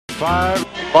Five.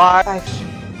 Five.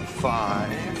 Five.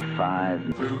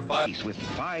 Five. Five with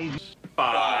five.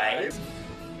 Five.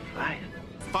 Five.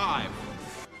 Five.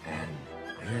 And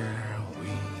here we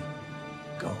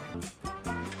go.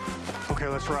 Okay,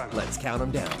 let's run. Let's count them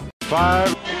down.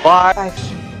 Five. Five.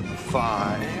 Five.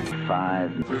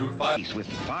 Five. Five with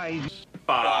five.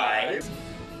 Five.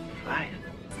 Five.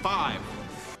 Five.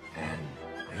 And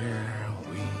here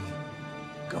we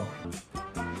go.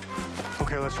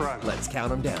 Okay, let's run. Let's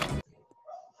count them down.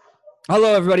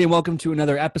 Hello, everybody, and welcome to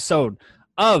another episode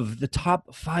of the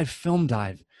Top 5 Film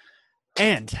Dive.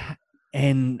 And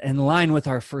in line with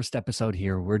our first episode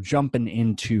here, we're jumping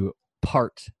into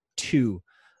part 2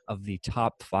 of the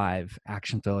Top 5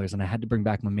 action thrillers. And I had to bring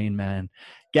back my main man,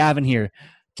 Gavin, here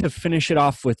to finish it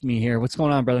off with me here. What's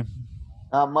going on, brother?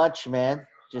 Not much, man.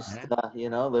 Just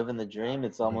living the dream.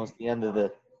 It's almost the end of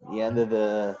the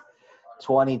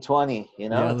 2020.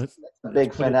 Yeah,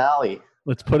 big finale.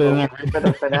 Let's put it in there. For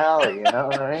the finale. You know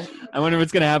what I mean? I wonder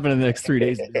what's going to happen in the next 3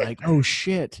 days. Be like, oh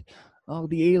shit. Oh,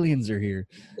 the aliens are here.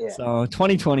 Yeah. So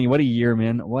 2020, what a year,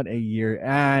 man. What a year.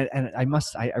 And I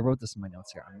wrote this in my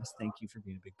notes here. I must thank you for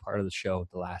being a big part of the show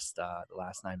the last 9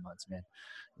 months, man.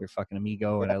 You're a fucking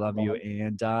amigo and I love you.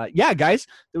 And yeah, guys,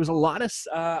 there was a lot of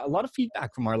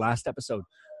feedback from our last episode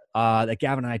that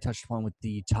Gavin and I touched upon with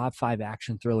the top 5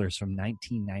 action thrillers from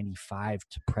 1995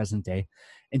 to present day.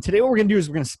 And today what we're going to do is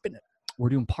we're going to spin it. We're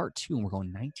doing part 2 and we're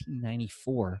going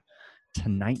 1994 to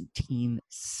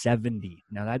 1970.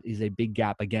 Now that is a big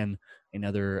gap, again,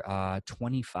 another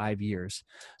 25 years.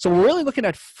 So we're really looking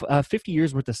at 50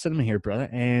 years worth of cinema here, brother.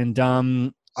 And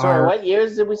Sorry, what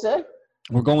years did we say?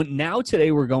 we're going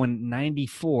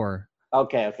 94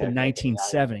 Okay. to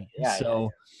 1970. Yeah,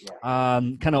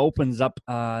 kind of opens up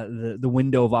the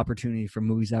window of opportunity for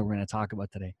movies that we're going to talk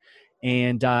about today.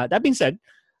 And that being said,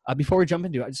 before we jump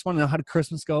into it, I just want to know, how did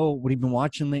Christmas go? What have you been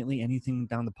watching lately? Anything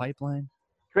down the pipeline?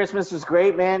 Christmas was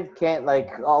great, man.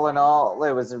 All in all,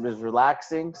 it was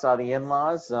relaxing. Saw the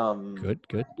in-laws. Good.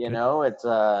 You know, it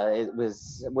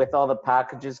was with all the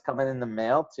packages coming in the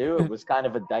mail too. It was kind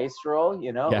of a dice roll.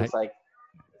 You know, Yeah. It's like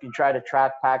you can try to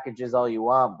track packages all you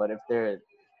want, but if they're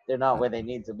not where they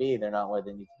need to be, they're not where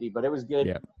they need to be. But it was good.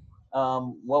 Yeah.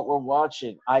 What we're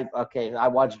watching, I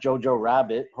watched Jojo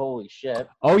Rabbit. Holy shit!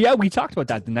 Oh yeah, we talked about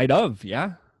that the night of.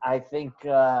 Yeah. I think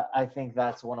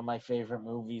that's one of my favorite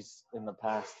movies in the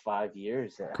past 5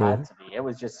 years. It Cool. had to be. It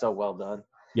was just so well done.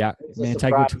 Yeah, It's a man,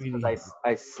 surprise Taika because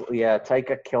Waititi.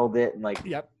 Taika killed it, and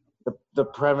Yep. the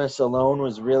premise alone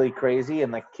was really crazy,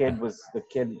 and the kid.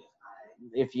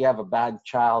 If you have a bad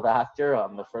child actor,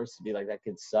 I'm the first to be like, that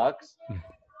kid sucks,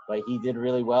 but he did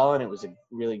really well, and it was a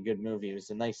really good movie. It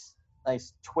was a nice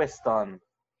twist on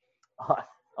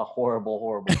a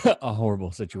horrible. A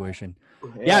horrible situation.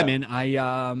 Yeah, man.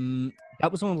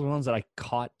 That was one of the ones that I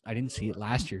caught. I didn't see it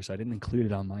last year, so I didn't include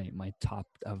it on my top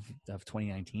of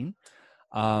 2019.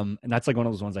 And that's like one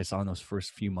of those ones I saw in those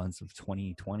first few months of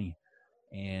 2020.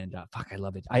 And I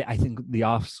love it. I think the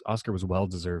Oscar was well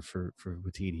deserved for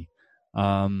Waititi.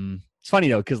 It's funny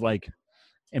though, because like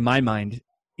in my mind,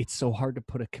 it's so hard to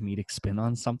put a comedic spin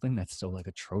on something that's so like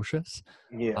atrocious.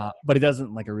 Yeah. But it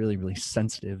doesn't like a really, really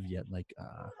sensitive yet like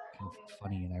kind of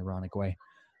funny and ironic way.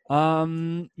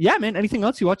 Yeah, man. Anything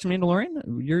else? You watch Mandalorian?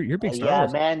 You're a big Star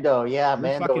Wars. Mando. Yeah, You're a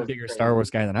Mando. fucking bigger Star Wars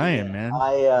guy than I am, man.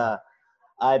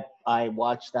 I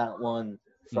watched that one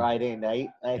Friday night.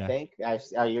 I think.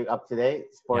 Are you up to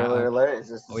date? Spoiler Yeah. alert! Is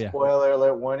this a spoiler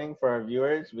alert warning for our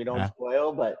viewers? We don't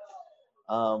spoil, but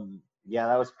yeah,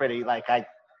 that was pretty.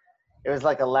 It was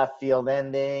like a left field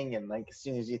ending, and like as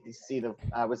soon as you see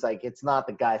I was like, it's not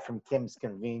the guy from Kim's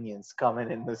Convenience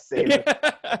coming in to save the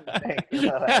thing, you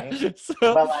know what I mean?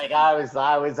 But like I was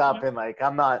up and like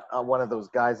I'm not one of those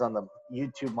guys on the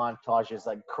YouTube montages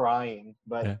like crying,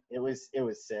 but it was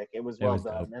sick. It was well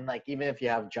done, and like even if you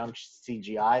have junk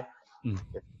CGI,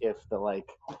 if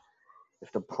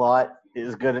the plot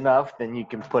is good enough, then you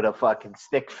can put a fucking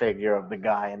stick figure of the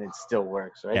guy and it still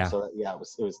works, right? Yeah. So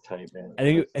it was tight, man. I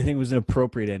think it was an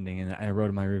appropriate ending, and I wrote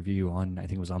in my review on, I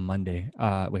think it was on Monday.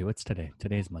 Wait, what's today?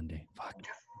 Today's Monday. Fuck, I'm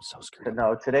so screwed.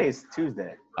 No, today's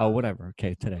Tuesday. Oh, whatever.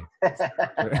 Okay, today.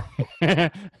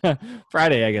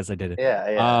 Friday, I guess I did it.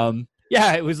 Yeah.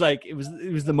 Yeah, it was like it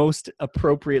was the most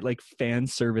appropriate like fan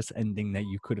service ending that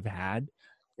you could have had.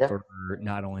 Yeah. For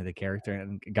not only the character,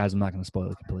 and guys, I'm not going to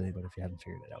spoil it completely, but if you haven't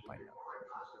figured it out by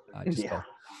now, just go.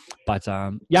 But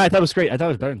yeah, I thought it was great. I thought it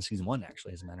was better than season 1,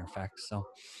 actually, as a matter of fact. So,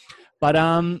 but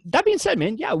that being said,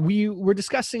 man, yeah, we were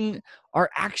discussing our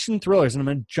action thrillers, and I'm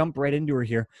going to jump right into her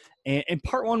here. And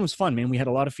part 1 was fun, man. We had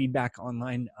a lot of feedback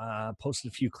online,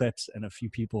 posted a few clips, and a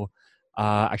few people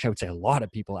Actually, I would say a lot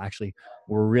of people actually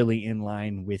were really in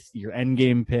line with your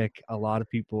Endgame pick. A lot of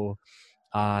people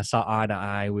saw eye to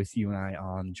eye with you and I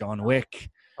on John Wick.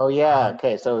 Oh yeah.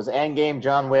 Okay. So it was Endgame,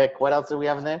 John Wick. What else do we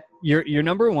have in there? Your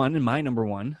number one and my number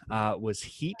one was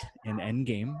Heat and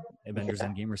Endgame, Avengers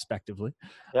Endgame, respectively.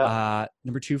 Yeah.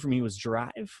 Number two for me was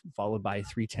Drive, followed by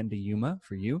 3:10 to Yuma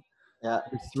for you. Yeah.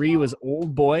 Number three was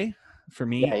Old Boy for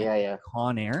me. Yeah.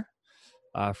 Con Air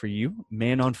for you.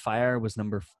 Man on Fire was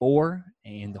number 4,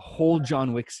 and the whole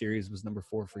John Wick series was number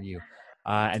 4 for you.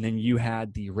 And then you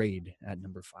had The Raid at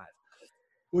number 5,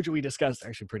 which we discussed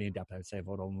actually pretty in depth, I would say,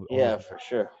 about all. Yeah, for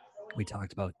sure. We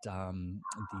talked about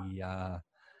the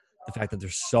fact that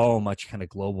there's so much kind of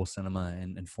global cinema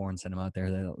and foreign cinema out there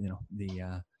that, you know, the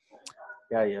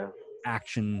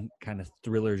action kind of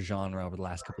thriller genre over the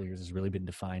last couple of years has really been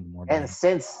defined more. And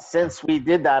since we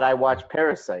did that, I watched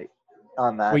Parasite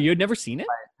on that. Well, you had never seen it?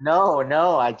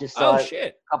 No, I just saw it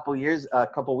shit. a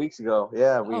couple weeks ago.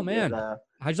 Yeah. Man.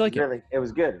 How'd you like it? It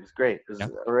was good. It was great. It was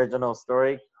an original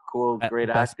story. Cool, great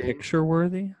Best acting. picture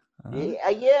worthy?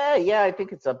 Yeah. I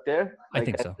think it's up there. I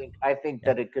think so. I think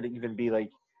that it could even be like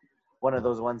one of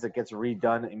those ones that gets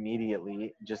redone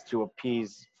immediately just to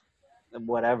appease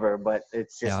whatever. But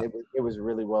it's just it was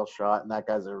really well shot, and that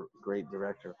guy's a great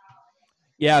director.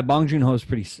 Yeah, Bong Joon-ho is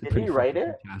pretty. Did he write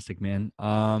it? Fantastic, man.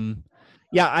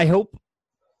 Yeah, I hope.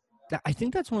 I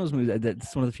think that's one of those movies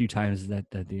that's one of the few times that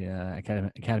the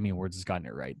Academy Awards has gotten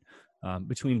it right.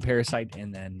 Between Parasite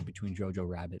and then between Jojo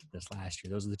Rabbit this last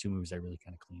year, those are the two movies I really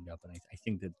kind of cleaned up, and I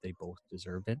think that they both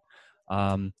deserved it.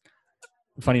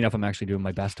 Funny enough, I'm actually doing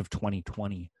my best of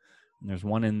 2020, and there's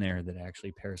one in there that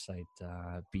actually Parasite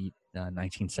beat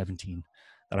 1917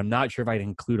 that I'm not sure if I'd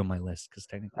include on my list because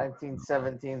technically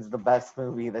 1917 is the best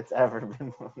movie that's ever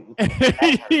been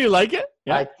made. You like it?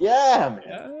 Yeah. Yeah.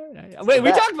 Wait,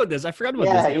 we talked about this. I forgot about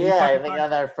this. Yeah. I think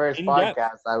on our first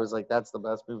podcast, I was like, "That's the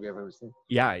best movie I've ever seen."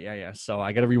 Yeah. So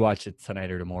I got to rewatch it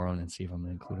tonight or tomorrow and see if I'm going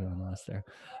to include it on the list there.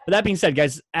 But that being said,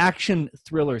 guys, action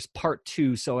thrillers part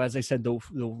 2. So as I said, the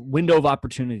window of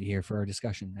opportunity here for our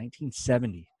discussion: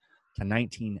 1970 to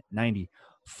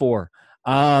 1994.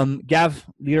 Gav,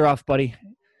 lead her off, buddy.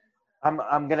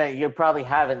 You probably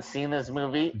haven't seen this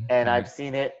movie, and I've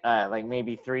seen it like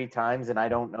maybe 3 times, and I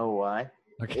don't know why.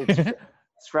 Okay.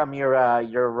 It's from your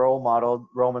role model,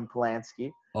 Roman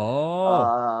Polanski.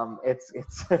 Oh. It's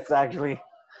actually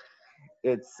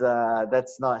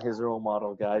that's not his role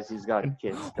model, guys. He's got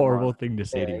kids. Horrible thing to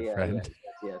say to your friend.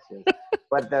 Yes.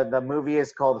 But the movie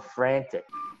is called Frantic.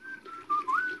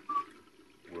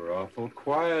 We're awful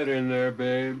quiet in there,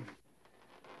 babe.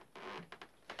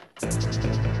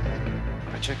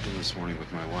 I checked in this morning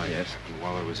with my wife. Yes. And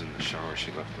while I was in the shower,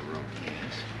 she left the room.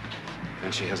 Yes.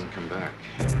 And she hasn't come back.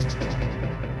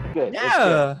 Good.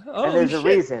 Yeah. And there's a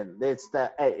reason. It's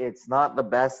not the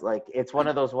best. Like, it's one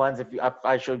of those ones. If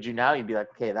I showed you now, you'd be like,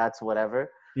 okay, that's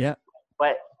whatever. Yeah.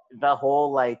 But the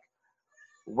whole like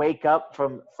wake up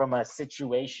from a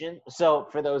situation. So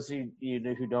for those who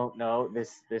don't know,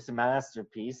 this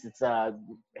masterpiece, it's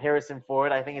Harrison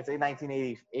Ford. I think it's in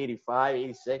 1985,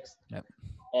 86. Yep.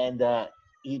 And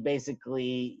he's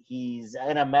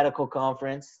in a medical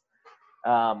conference.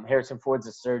 Harrison Ford's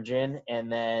a surgeon,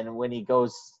 and then when he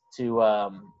goes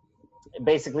to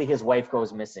basically his wife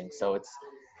goes missing. So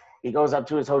he goes up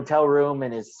to his hotel room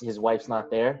and his wife's not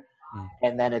there.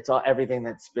 And then it's everything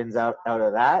that spins out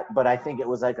of that. But I think it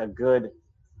was like a good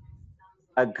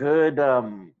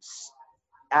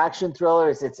action thriller.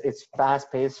 It's fast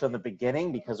paced from the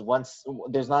beginning, because once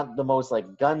there's not the most like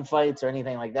gunfights or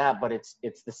anything like that, but it's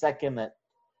the second that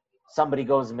somebody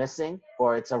goes missing,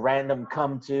 or it's a random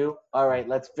come to, all right,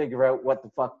 let's figure out what the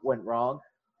fuck went wrong.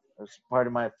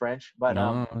 Pardon my French, but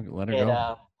let it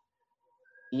go.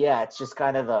 Yeah, it's just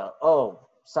kind of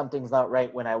something's not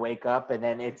right when I wake up, and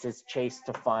then it's his chase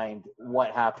to find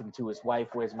what happened to his wife.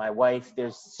 Where's my wife?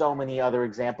 There's so many other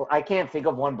examples. I can't think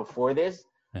of one before this.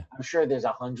 Yeah. I'm sure there's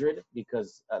 100,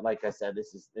 because like I said,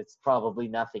 it's probably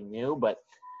nothing new, but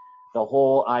the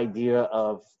whole idea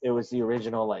of it was the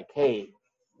original, like, hey,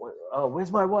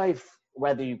 where's my wife?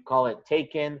 Whether you call it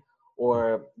Taken,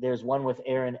 or there's one with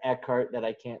Aaron Eckhart that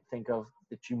I can't think of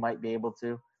that you might be able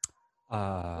to.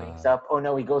 Wakes up. Oh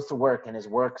no, he goes to work and his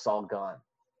work's all gone.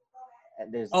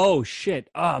 And there's shit.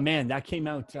 Oh man, that came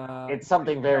out. It's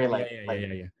something very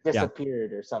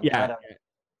disappeared or something. Yeah.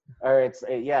 Or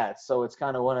so it's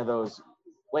kind of one of those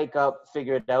wake up,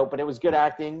 figure it out. But it was good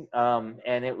acting,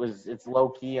 and it's low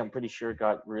key. I'm pretty sure it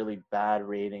got really bad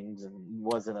ratings and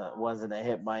wasn't a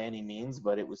hit by any means,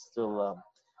 but it was still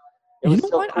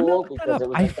cool because it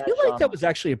was. I feel like that was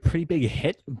actually a pretty big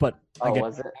hit, but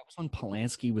was it? That was when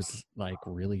Polanski was like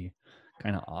really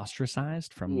kind of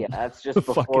ostracized from. Yeah, that's just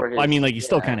fucking- before his. I mean, like he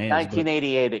still kind of is. but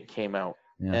 1988 it came out,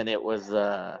 Yeah. and it was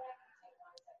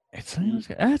It's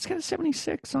got a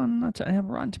 76 on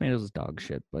Rotten Tomatoes is dog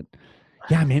shit, but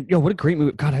yeah, man, yo, what a great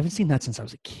movie! God, I haven't seen that since I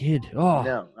was a kid. Oh,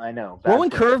 no, I know. throwing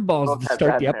Bad parents. curveballs Both to have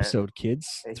start bad the parents. episode,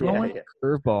 kids. Yeah, Throwing yeah.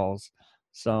 curveballs.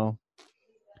 So,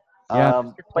 yeah,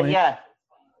 but yeah,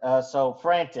 so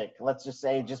Frantic. Let's just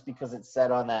say, just because it's set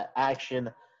on that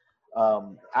action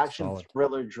Solid.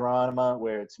 thriller drama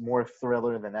where it's more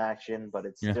thriller than action, but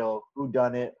it's Yeah. still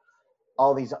whodunit.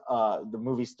 All these, the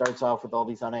movie starts off with all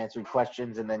these unanswered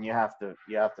questions, and then you have to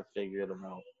figure them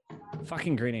out.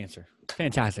 fucking great answer.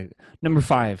 Fantastic. Number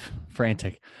 5,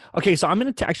 Frantic. Okay, so I'm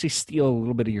going to actually steal a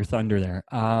little bit of your thunder there,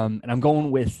 and I'm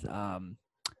going with.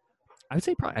 I would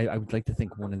say probably I would like to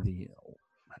think one of the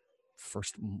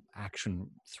first action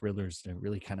thrillers to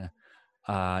really kind of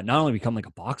not only become like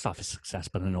a box office success,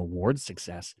 but an award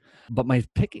success. But my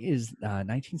pick is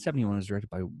 1971. It was directed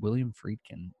by William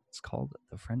Friedkin. It's called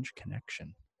The French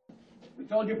Connection. We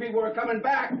told you people were coming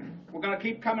back. We're gonna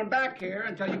keep coming back here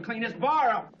until you clean this bar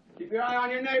up. Keep your eye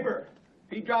on your neighbor.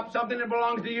 If he drops something that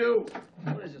belongs to you.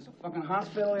 What is this, a fucking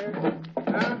hospital here?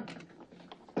 Huh?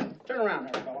 Turn around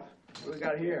there, fella. What do we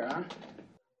got here, huh?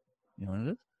 You know what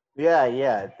it is?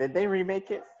 Yeah. Did they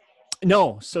remake it?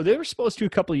 No, so they were supposed to a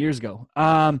couple of years ago.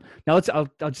 Now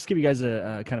I'll just give you guys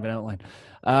a kind of an outline.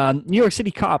 New York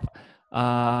City cop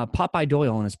Popeye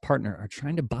Doyle and his partner are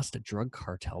trying to bust a drug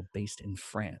cartel based in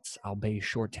France. Albeit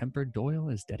short-tempered, Doyle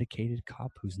is a dedicated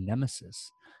cop whose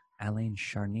nemesis, Alain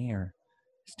Charnier,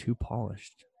 is too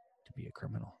polished to be a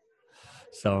criminal.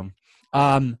 So,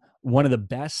 one of the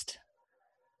best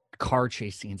car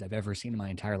chase scenes I've ever seen in my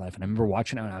entire life. And I remember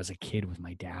watching it when I was a kid with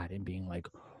my dad and being like,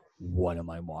 what am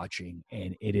I watching?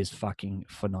 And it is fucking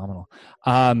phenomenal.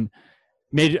 I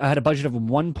had a budget of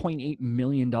 $1.8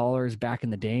 million back in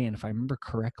the day. And if I remember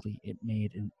correctly, it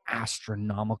made an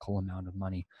astronomical amount of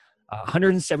money.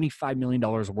 $175 million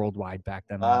worldwide back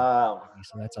then. Wow.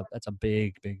 So that's a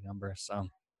big number. So,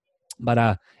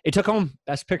 but it took home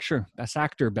Best Picture, Best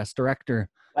Actor, Best Director.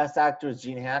 Best actor is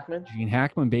Gene Hackman. Gene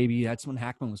Hackman, baby. That's when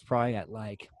Hackman was probably at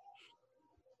like,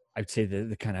 I'd say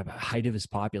the kind of height of his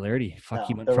popularity. Fuck,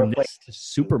 he went from this to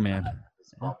Superman.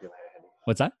 His popularity.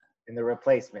 What's that? In The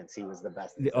Replacements, he was the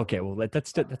best. Okay, well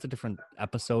that's a different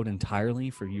episode entirely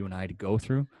for you and I to go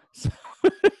through. So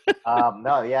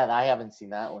No, yeah, I haven't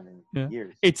seen that one in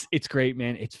years. It's great,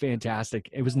 man. It's fantastic.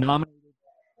 It was nominated,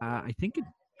 I think,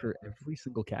 for every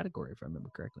single category, if I remember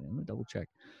correctly. I'm gonna double check.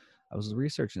 I was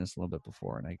researching this a little bit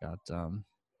before, and I got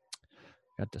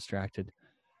distracted.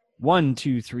 1,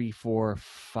 2, 3, 4,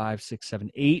 5, 6, 7,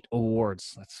 8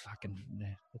 awards. That's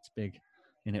big.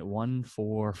 And it won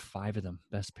 5 of them: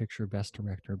 Best Picture, Best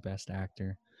Director, Best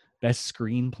Actor, Best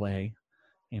Screenplay,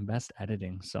 and Best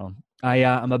Editing. So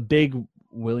I'm a big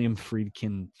William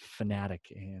Friedkin fanatic,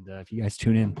 and if you guys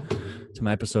tune in to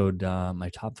my episode, my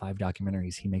top 5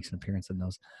 documentaries, he makes an appearance in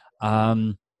those.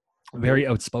 Very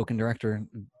outspoken director,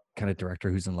 kind of director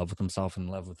who's in love with himself, in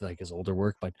love with like his older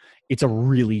work, but it's a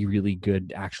really, really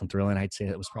good action thriller. And I'd say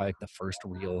it was probably like the first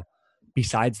real,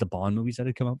 besides the Bond movies that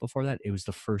had come out before that, it was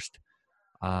the first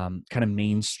kind of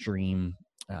mainstream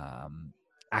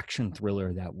action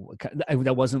thriller that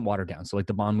wasn't watered down. So like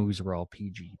the Bond movies were all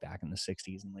PG back in the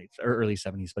 60s and early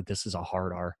 70s, but this is a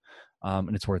hard R,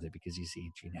 and it's worth it because you see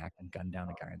Gene Hackman gun down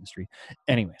a guy in the street.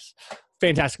 Anyways,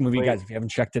 fantastic movie, guys, if you haven't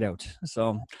checked it out.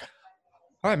 So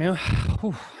all right, man.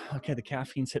 Whew. Okay, the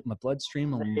caffeine's hitting my bloodstream.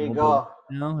 There you go.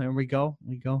 There we go.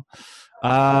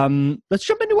 Let's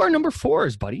jump into our number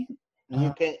 4s, buddy.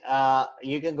 You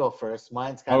can go first.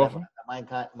 Mine's kind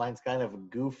of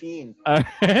goofy, but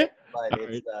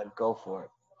it's go for it.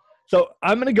 So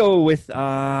I'm gonna go with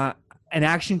an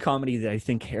action comedy that I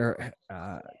think kind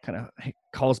of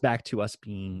calls back to us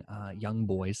being young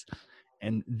boys,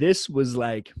 and this was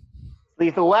like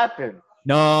Lethal Weapon.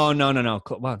 No.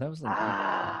 Wow, that was like,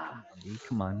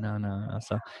 come on, no.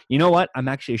 So you know what? I'm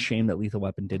actually ashamed that Lethal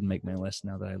Weapon didn't make my list.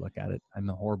 Now that I look at it, I'm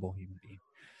a horrible human being.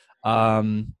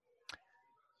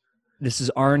 This is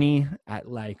Arnie at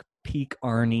like peak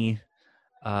Arnie,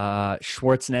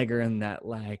 Schwarzenegger in that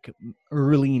like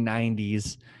early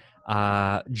 90s,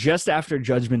 just after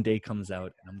Judgment Day comes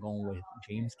out, and I'm going with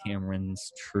James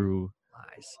Cameron's True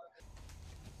Lies.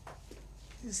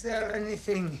 Is there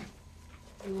anything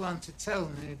you want to tell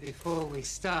me before we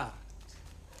start?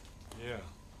 Yeah.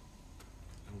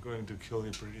 I'm going to kill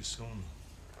you pretty soon.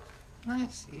 I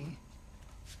see.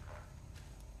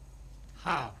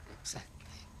 How exactly?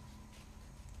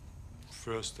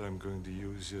 First, I'm going to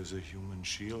use you as a human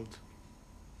shield.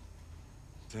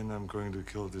 Then I'm going to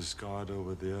kill this guard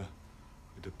over there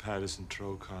with the Patterson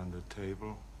trocar on the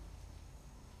table.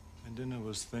 And then I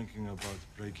was thinking about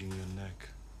breaking your neck.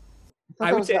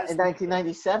 I would say in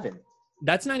 1997.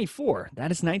 That's 94.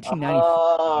 That is 1994.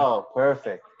 Oh,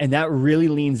 perfect. And that really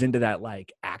leans into that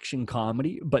like action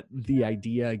comedy, but the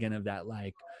idea again of that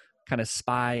like kind of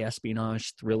spy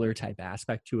espionage thriller type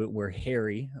aspect to it, where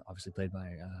Harry, obviously played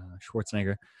by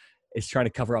Schwarzenegger, is trying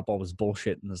to cover up all his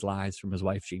bullshit and his lies from his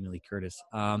wife Jamie Lee Curtis.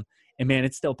 And man,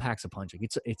 it still packs a punch. Like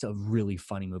it's a really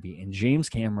funny movie. And James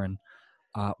Cameron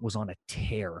was on a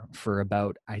tear for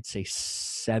about, I'd say,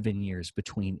 7 years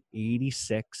between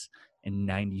 86 and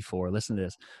 94. Listen to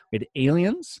this. We had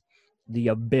Aliens, The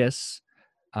Abyss,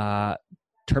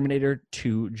 Terminator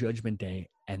 2, Judgment Day,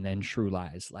 and then True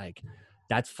Lies. Like,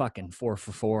 that's fucking 4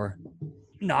 for 4.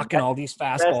 Knocking all these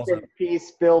fastballs. Rest in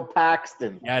peace, Bill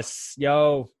Paxton. Yes.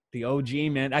 Yo, the OG,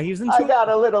 man. He was in I got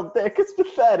a little dick. It's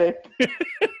pathetic.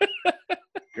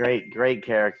 Great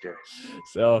character.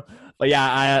 So, but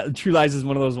yeah, True Lies is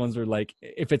one of those ones where, like,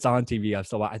 if it's on TV,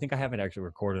 I think I have it actually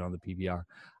recorded on the PVR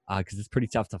because it's pretty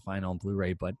tough to find on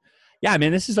Blu-ray. But yeah,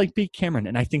 man, this is like Pete Cameron,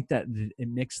 and I think that it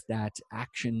mixed that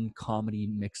action comedy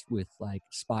mixed with like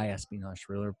spy espionage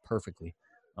thriller perfectly.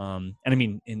 And I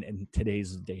mean, in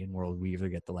today's day and world, we either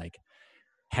get the like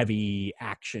heavy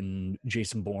action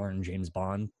Jason Bourne, James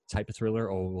Bond type of thriller,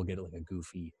 or we'll get like a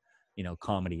goofy,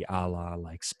 comedy a la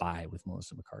like Spy with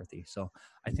Melissa McCarthy. So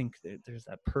I think there's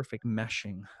that perfect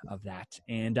meshing of that.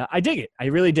 And I dig it. I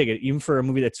really dig it. Even for a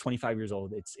movie that's 25 years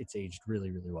old, it's aged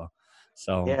really, really well.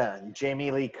 So yeah,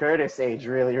 Jamie Lee Curtis aged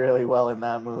really, really well in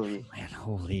that movie. Man,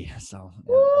 holy. So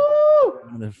Woo!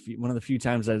 one of the few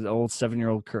times that old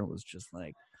 7-year-old Kurt was just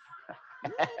like,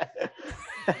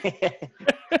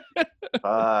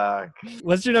 fuck.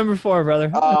 What's your number 4,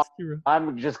 brother?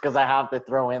 I'm just because I have to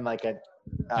throw in like a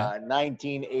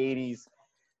 1980s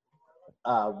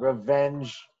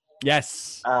revenge.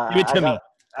 Yes, give it to me.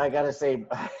 I gotta say,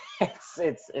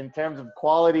 it's in terms of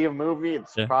quality of movie,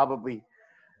 it's probably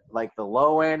like the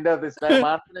low end of this. I'm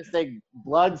gonna say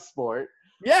Bloodsport.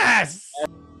 Yes.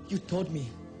 You taught me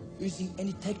using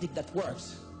any technique that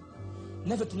works,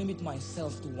 never to limit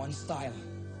myself to one style,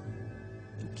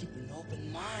 to keep an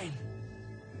open mind.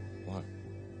 What?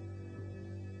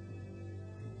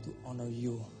 To honor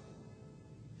you,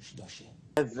 Shidoshi.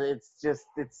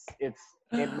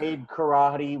 It made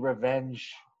karate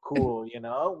revenge cool,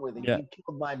 where he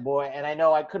killed my boy. And I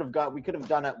know we could have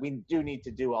done it. We do need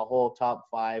to do a whole top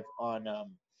 5 on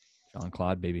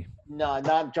Jean-Claude, baby. No,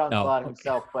 not Jean-Claude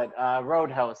himself, but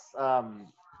Roadhouse.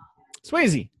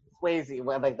 Swayze,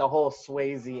 like the whole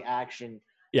Swayze action.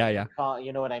 Yeah.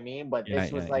 You know what I mean? But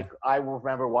this was I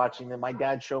remember watching them. My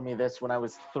dad showed me this when I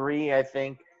was 3, I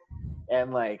think.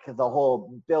 And like the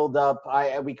whole build up,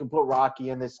 we could put Rocky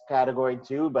in this category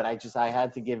too, but I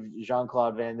had to give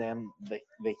Jean-Claude Van Damme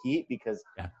the heat because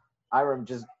I remember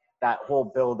just that whole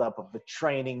build up of the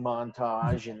training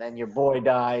montage, and then your boy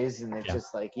dies, and it's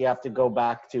just like you have to go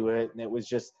back to it, and it was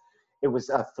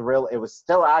a thrill. It was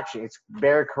still action. It's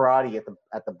bare karate at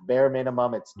the bare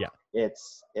minimum.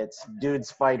 It's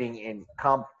dudes fighting in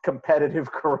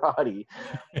competitive karate,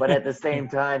 but at the same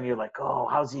time you're like, oh,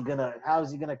 how's he gonna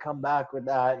come back with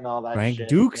that and all that Frank shit.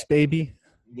 Dukes, baby.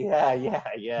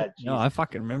 Yeah. No, I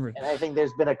fucking remember. And I think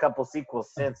there's been a couple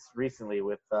sequels since recently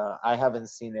with I haven't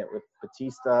seen it with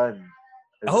Batista and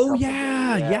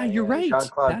you're right.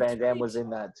 Jean-Claude Van Damme was in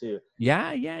that too.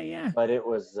 Yeah. But it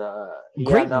was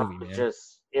great movie, man.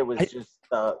 It was just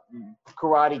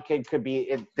Karate Kid could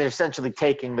be. They're essentially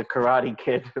taking the Karate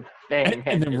Kid thing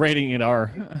and then rating it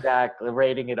R. Exactly,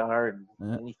 rating it R.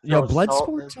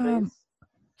 Bloodsport.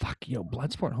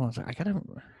 Bloodsport. Hold on a second. I gotta.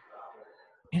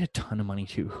 Made a ton of money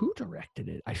too. Who directed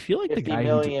it? I feel like the guy. $50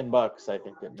 million, I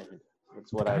think it made.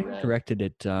 That's what I read. Who directed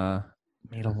it.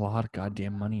 Made a lot of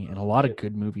goddamn money and a lot of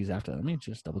good movies after that. Let me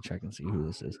just double check and see who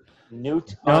this is.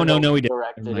 Newt. No, he didn't.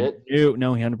 Directed it.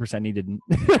 No, he 100% he didn't.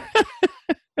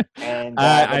 And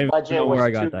the budget was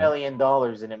 $2 million,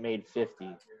 and it made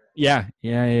 50. Yeah.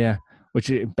 Which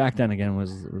back then again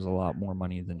was a lot more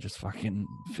money than just fucking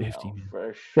 50.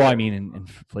 For sure. Well, I mean, in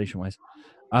inflation wise.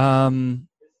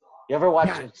 You ever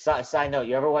watch? Side note: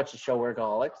 you ever watch the show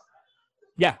Workaholics?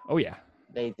 Yeah. Oh yeah.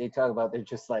 They talk about they're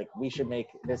just like we should make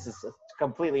this is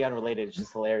completely unrelated. It's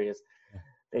just hilarious.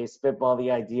 They spitball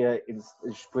the idea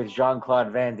with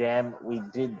Jean-Claude Van Damme.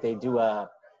 They do a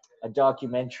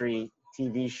documentary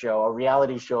TV show, a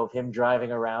reality show of him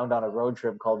driving around on a road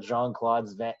trip called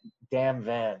Jean-Claude's Damn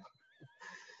Van.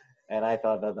 And I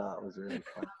thought that was really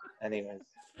fun. Anyways.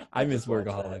 I miss just watched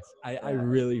that. Workaholics. I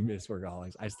really miss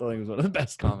Workaholics. I still think it was one of the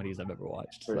best comedies I've ever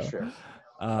watched. For so. sure.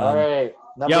 All right.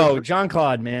 Yo,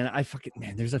 Jean-Claude, man.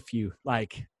 There's a few.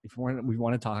 Like, if we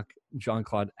want to talk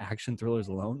Jean-Claude action thrillers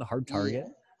alone, The Hard Target.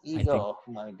 Oh,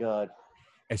 my God.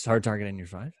 It's Hard Target in your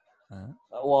 5?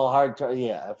 Well, Hard Target,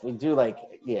 yeah. If we do, like,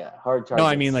 Hard Target. No,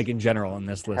 I mean, like, in general on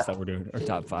this list that we're doing, our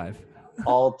top 5.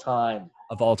 All time.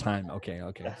 Of all time. Okay.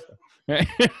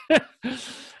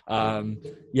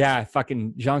 Yeah,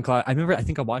 fucking Jean-Claude. I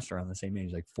think I watched around the same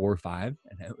age, like 4 or 5.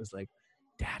 And it was like,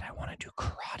 Dad, I want to do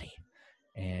karate.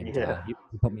 And he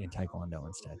put me in Taekwondo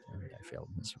instead. And I failed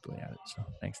miserably at it. So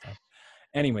thanks, Dad.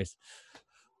 Anyways,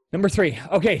 number 3.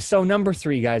 Okay, so number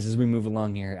 3, guys, as we move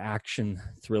along here, action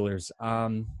thrillers.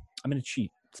 I'm going to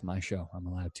cheat. It's my show. I'm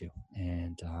allowed to.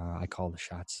 And I call the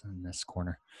shots in this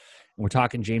corner. And we're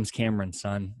talking James Cameron,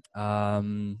 son.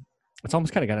 It's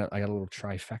almost kind of I got a little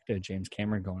trifecta of James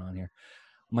Cameron going on here.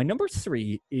 My number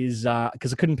 3 is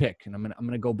because I couldn't pick, and I'm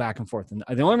gonna go back and forth. And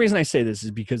the only reason I say this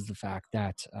is because of the fact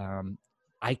that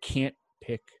I can't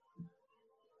pick.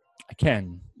 I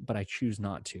can, but I choose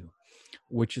not to.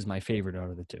 Which is my favorite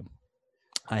out of the 2?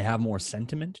 I have more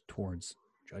sentiment towards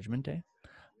Judgment Day,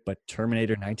 but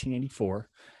Terminator 1984.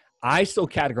 I still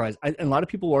categorize. And a lot of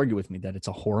people argue with me that it's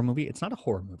a horror movie. It's not a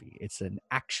horror movie. It's an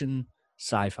action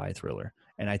sci-fi thriller.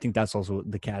 And I think that's also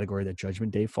the category that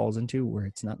Judgment Day falls into, where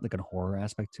it's not like a horror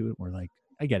aspect to it. Where like,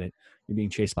 I get it. You're being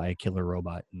chased by a killer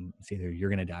robot, and it's either you're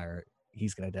going to die or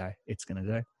he's going to die. It's going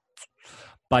to die.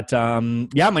 But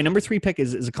my number 3 pick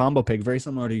is a combo pick, very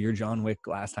similar to your John Wick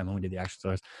last time when we did the action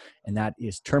stars. And that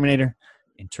is Terminator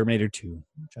and Terminator 2,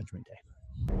 Judgment Day.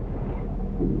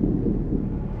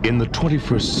 In the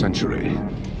 21st century,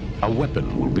 a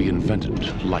weapon will be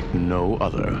invented like no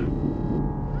other.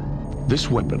 This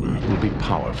weapon will be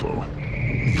powerful,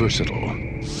 versatile,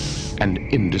 and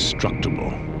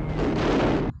indestructible.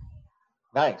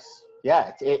 Nice.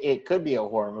 Yeah, it could be a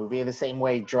horror movie the same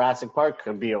way Jurassic Park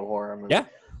could be a horror movie. Yeah.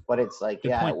 But it's like,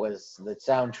 it was the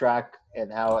soundtrack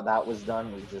and how that was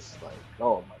done was just like,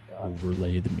 oh my God.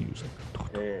 Overlay the music.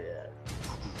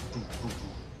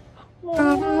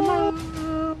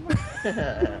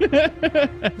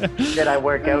 Shit I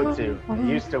work out to. I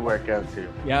used to work out to.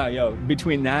 Yeah, yo,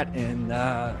 between that and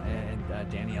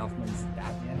Danny Elfman's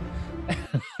Batman.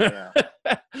 Yeah.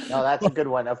 No, that's a good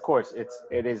one. Of course,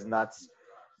 it is nuts,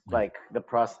 like the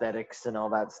prosthetics and all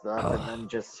that stuff, and then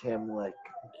just him like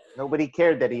nobody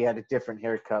cared that he had a different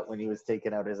haircut when he was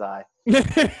taking out his eye.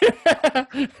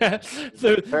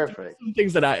 So, perfect. Some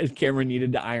things that Cameron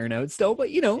needed to iron out still, but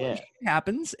it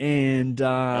happens. And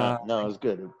no, it was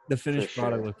good. The finished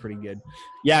product looked pretty good.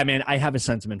 Yeah, man, I have a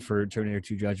sentiment for Terminator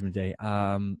 2 Judgment Day.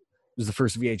 It was the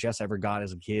first VHS I ever got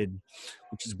as a kid,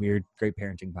 which is weird. Great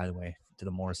parenting, by the way, to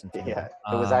the Morrison family. Yeah,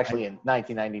 it was actually in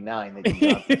 1999 that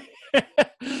you got it.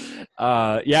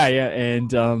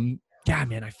 And yeah,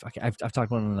 man, I've talked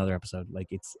about it in another episode. Like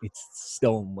it's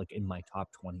still like in my top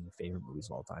 20 favorite movies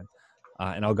of all time,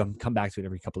 and I'll come back to it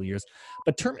every couple of years.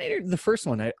 But Terminator, the first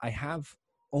one, I have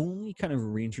only kind of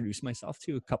reintroduced myself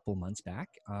to a couple months back.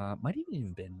 Might even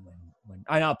have been when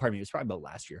I know, pardon me, it was probably about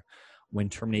last year when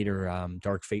Terminator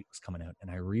Dark Fate was coming out, and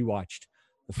I rewatched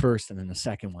the first and then the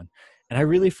second one, and I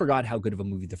really forgot how good of a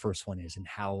movie the first one is and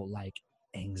how like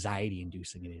anxiety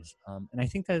inducing it is. And I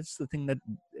think that's the thing that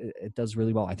it does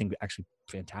really well. I think actually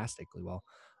fantastically well,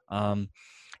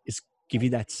 is give you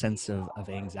that sense of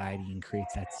anxiety and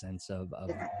creates that sense of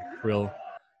thrill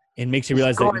and makes you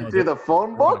realize going through the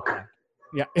phone book.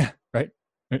 Yeah, right.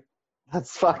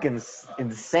 That's fucking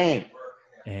insane.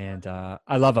 And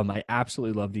I love them. I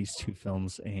absolutely love these 2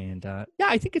 films. And yeah,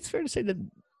 I think it's fair to say that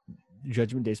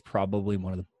Judgment Day is probably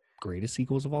one of the greatest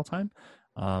sequels of all time.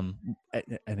 And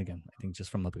again, I think just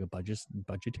from like a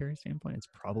budgetary standpoint, it's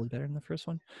probably better than the first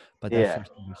one. But that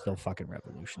first one was still fucking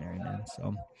revolutionary, man.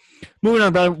 So moving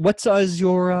on, brother. What's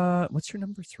your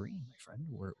number 3, my friend?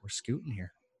 We're scooting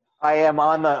here. I am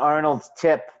on the Arnold's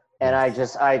tip, and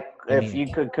if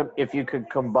you could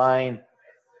combine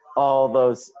all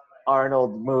those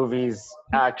Arnold movies,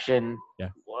 action,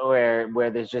 where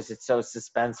there's just it's so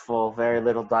suspenseful, very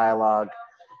little dialogue.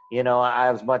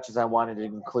 As much as I wanted to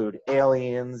include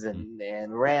Aliens and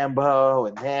Rambo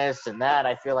and this and that,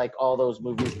 I feel like all those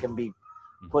movies can be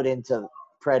put into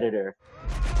Predator.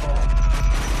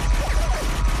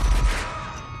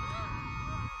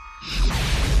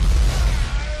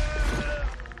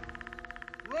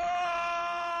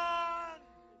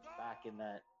 Back in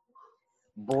that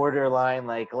borderline,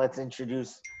 like let's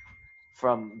introduce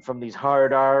from these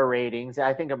hard R ratings.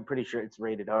 I'm pretty sure it's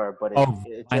rated R, but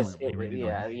it's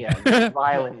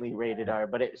violently rated R,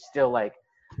 but it's still like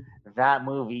that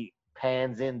movie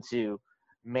pans into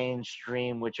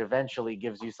mainstream, which eventually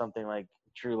gives you something like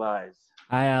True Lies.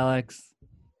 Hi, Alex.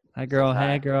 Hi, girl.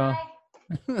 Hey, girl.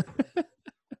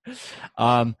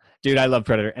 Dude, I love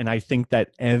Predator, and I think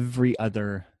that every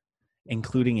other,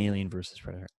 including Alien versus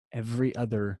Predator, every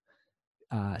other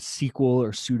sequel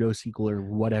or pseudo sequel or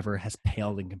whatever has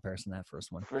paled in comparison to that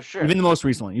first one. For sure. Even the most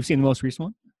recent one. You've seen the most recent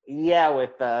one? Yeah,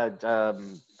 with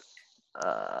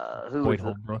who? Boyd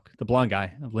Holbrook, the blonde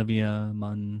guy, Olivia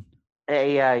Munn.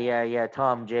 Yeah.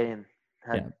 Tom Jane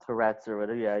had Tourette's or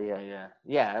whatever.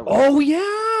 Yeah. Oh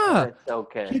yeah. It's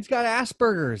okay. Kid's got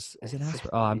Asperger's. Is it Asperger's?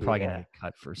 Oh, I'm probably gonna get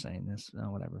cut for saying this.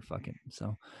 Oh, whatever. Fuck it.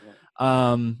 So,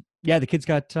 yeah, the kid's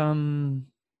got it's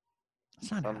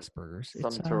not Asperger's.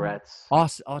 It's Tourette's.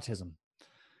 Autism.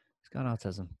 He's got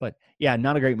autism. But yeah,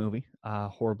 not a great movie.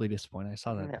 Horribly disappointing. I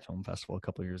saw that at the film festival a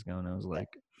couple of years ago, and I was like.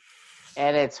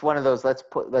 And it's one of those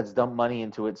let's dump money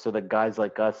into it so that guys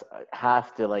like us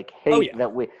have to like hate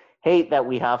that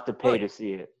we have to pay to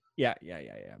see it. Yeah.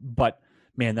 But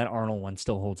man, that Arnold one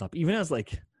still holds up. Even as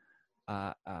like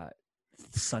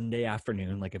Sunday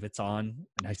afternoon, like if it's on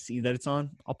and I see that it's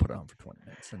on, I'll put it on for 20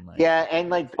 minutes. And like and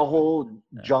like the whole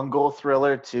jungle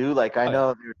thriller too. Like I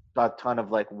know there's a ton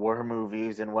of like war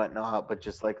movies and whatnot, but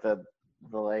just like the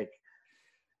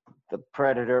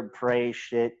predator prey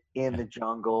shit in the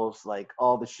jungles, like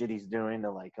all the shit he's doing to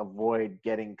like avoid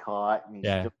getting caught, and he's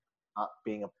still not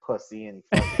being a pussy and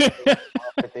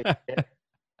fucking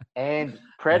and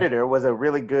Predator was a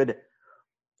really good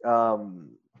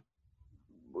villain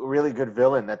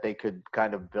that they could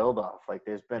kind of build off. Like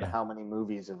there's been how many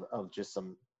movies of just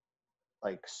some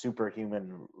like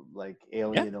superhuman like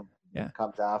alien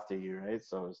comes after you, right?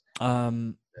 So it's,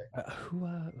 the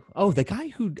guy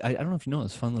who I don't know if you know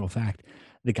this fun little fact,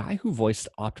 the guy who voiced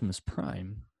Optimus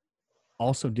Prime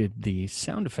also did the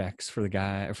sound effects for the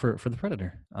guy for the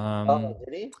Predator. Did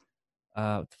he?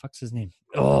 What the fuck's his name?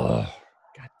 Oh,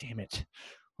 god damn it!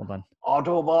 Hold on.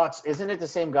 Autobots. Isn't it the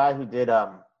same guy who did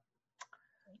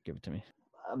Give it to me.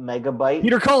 Megabyte.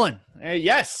 Peter Cullen.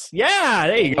 Yes. Yeah.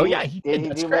 There you go. Yeah. Did he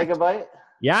do Megabyte?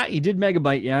 Yeah, he did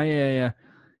Megabyte. Yeah.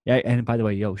 And by the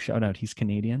way, shout out. He's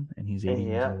Canadian and he's 80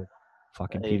 years old.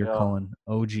 Fucking Peter Cullen.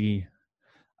 OG.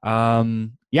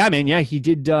 Yeah, man. Yeah, he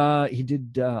did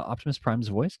Optimus Prime's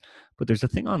voice. But there's a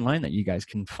thing online that you guys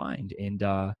can find, and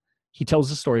he tells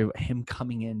the story of him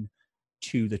coming in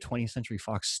to the 20th Century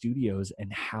Fox studios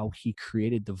and how he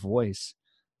created the voice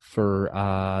for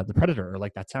the Predator, or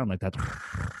like that sound, like that,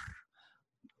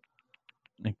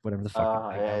 like whatever the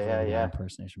fuck.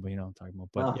 Impersonation, but you know what I'm talking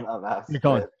about. But you're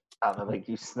going. Sounded like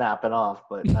you snapping off,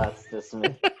 but that's just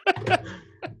me.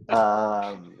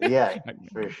 Yeah,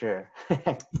 for sure.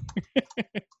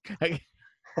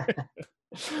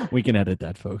 We can edit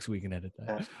that, folks. We can edit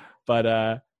that.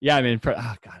 But yeah, I mean, God,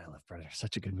 I love Predator.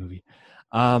 Such a good movie.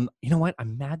 You know what?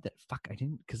 I'm mad that I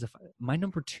didn't, because if my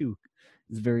number 2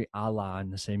 is very a la in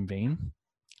the same vein.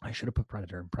 I should have put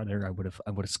Predator. And Predator, I would have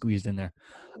squeezed in there.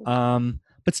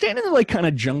 But staying in the like kind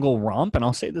of jungle romp, and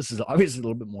I'll say this is obviously a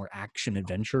little bit more action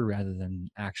adventure rather than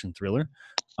action thriller.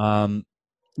 But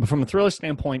from a thriller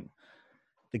standpoint,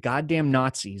 the goddamn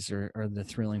Nazis are the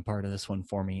thrilling part of this one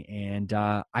for me. And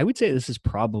I would say this is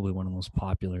probably one of the most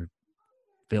popular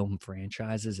film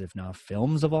franchises, if not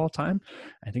films of all time.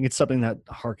 I think it's something that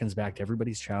harkens back to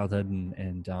everybody's childhood,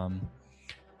 and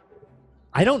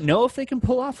I don't know if they can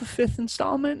pull off a 5th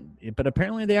installment, but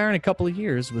apparently they are in a couple of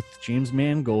years with James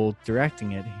Mangold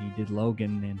directing it. He did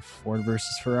Logan and Ford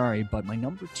versus Ferrari. But my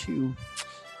number 2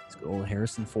 is good old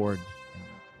Harrison Ford and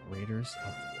Raiders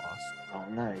of the Lost. Oh,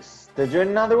 nice. They're doing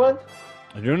another one?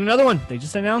 They're doing another one. They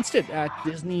just announced it at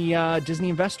Disney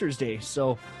Investors Day.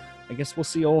 So I guess we'll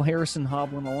see old Harrison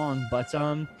hobbling along. But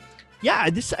yeah,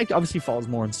 this obviously falls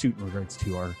more in suit in regards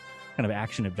to our kind of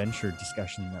action adventure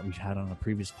discussion that we've had on a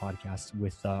previous podcast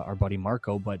with our buddy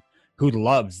Marco, but who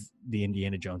loves the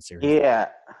Indiana Jones series. Yeah,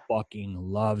 fucking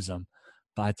loves them.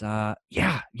 But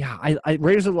yeah, I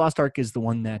Raiders of the Lost Ark is the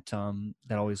one that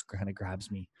always kind of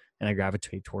grabs me and I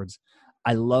gravitate towards.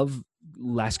 I love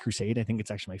Last Crusade. I think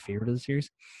it's actually my favorite of the series,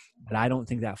 but I don't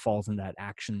think that falls in that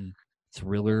action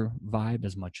thriller vibe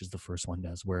as much as the first one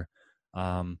does, where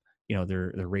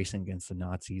they're racing against the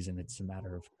Nazis, and it's a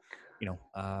matter of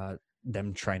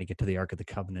them trying to get to the Ark of the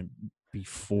Covenant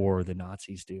before the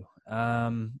Nazis do,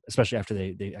 especially after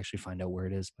they actually find out where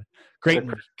it is. But great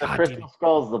movie. The Crystal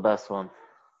Skull is the best one.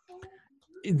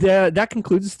 That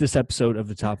concludes this episode of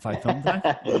the Top 5 Film Dive,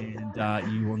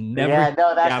 and you will never. Yeah,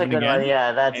 no, that's a good one.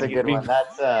 Yeah, that's a good one.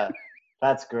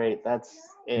 That's great.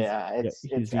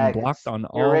 It's being blocked on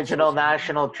all original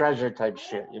national treasure type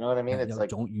shit. You know what I mean? It's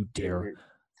like don't you dare.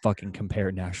 fucking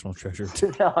compare National Treasure to.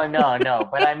 No.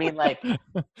 But I mean, like,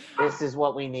 this is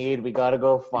what we need. We got to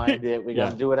go find it. We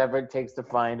got to do whatever it takes to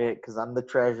find it because I'm the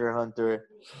treasure hunter.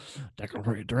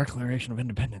 Declaration of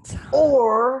Independence.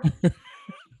 Or,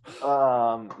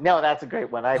 no, that's a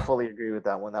great one. I fully agree with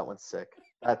that one. That one's sick.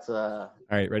 That's All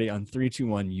right, ready? On 3, 2,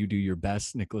 1, you do your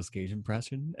best Nicolas Cage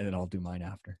impression, and then I'll do mine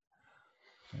after.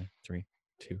 Okay, 3,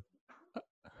 2.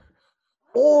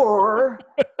 Or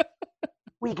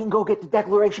we can go get the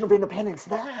Declaration of Independence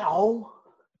now.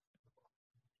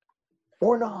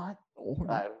 Or not.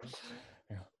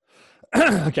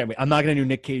 Okay, wait. I'm not going to do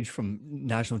Nick Cage from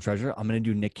National Treasure. I'm going to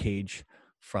do Nick Cage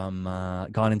from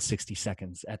Gone in 60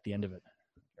 Seconds at the end of it.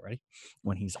 Ready?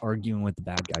 When he's arguing with the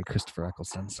bad guy, Christopher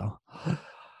Eccleston. So,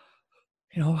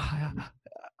 you know,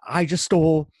 I just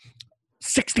stole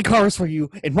 60 cars for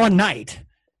you in one night.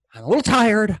 I'm a little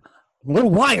tired, I'm a little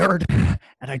wired, and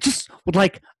I just would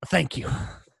like a thank you.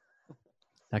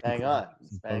 Hang on.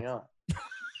 Hang on.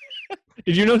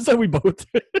 Did you notice that we both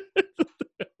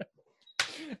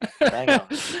Hang on.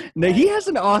 Now, he has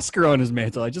an Oscar on his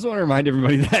mantle. I just want to remind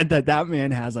everybody that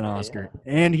man has an Oscar.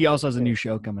 Yeah. And he also has a new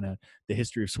show coming out, The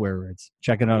History of Swear Words.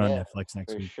 Check it out on Netflix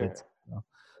next week. Sure. So,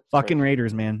 fucking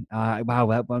Raiders, man. Wow,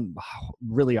 that one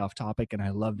really off topic, and I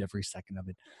loved every second of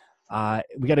it.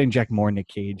 We got to inject more Nick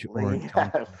Cage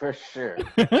for sure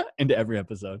into every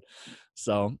episode.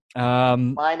 So,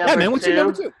 my number man, what's your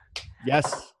number 2?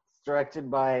 Yes. It's directed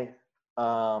by,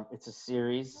 it's a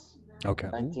series. Okay.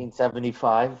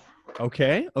 1975.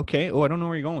 Okay. Oh, I don't know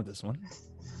where you're going with this one.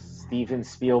 Steven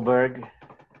Spielberg.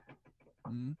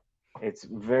 Mm-hmm. It's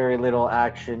very little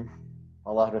action,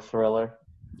 a lot of thriller.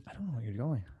 I don't know where you're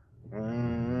going.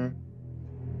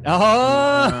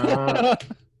 Oh!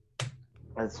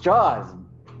 It's Jaws.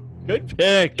 Good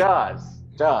pick. Jaws.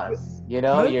 You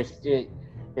know,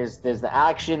 there's the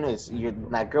action.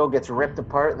 That girl gets ripped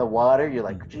apart in the water. You're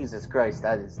like, Jesus Christ,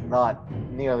 that is not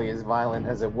nearly as violent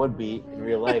as it would be in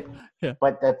real life. Yeah.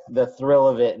 But the thrill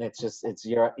of it, and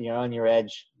you're on your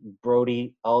edge.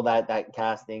 Brody, all that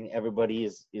casting, everybody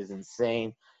is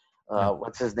insane.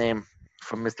 What's his name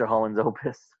from Mr. Holland's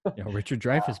Opus? Yeah, Richard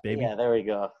Dreyfuss, baby. Yeah, there we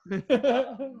go.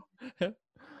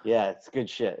 Yeah, it's good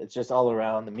shit. It's just all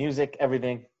around the music,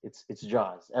 everything. It's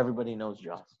Jaws. Everybody knows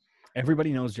Jaws.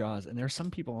 Everybody knows Jaws, and there are some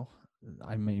people.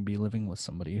 I may be living with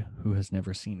somebody who has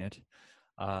never seen it,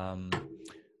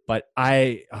 but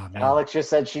Alex just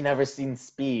said she never seen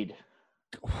Speed.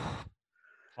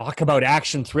 Talk about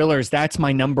action thrillers. That's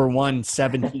my number one.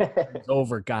 17 years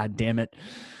over. God damn it.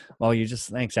 Well,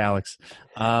 thanks, Alex.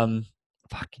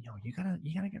 Fuck, you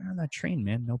gotta get on that train,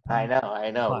 man. No problem.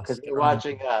 I know. Because we're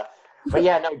watching. But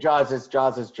yeah, no, Jaws is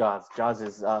Jaws. Jaws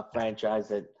is a franchise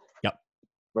that.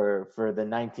 For the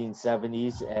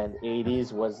 1970s and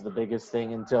 80s was the biggest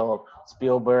thing until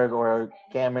Spielberg or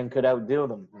Cameron could outdo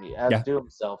them, outdo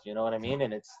himself. You know what I mean?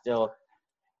 And it's still,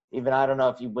 even I don't know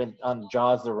if you went on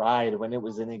Jaws the ride when it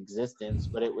was in existence,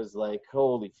 but it was like,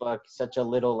 holy fuck, such a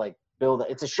little like build.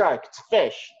 It's a shark, it's a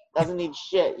fish, doesn't need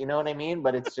shit. You know what I mean?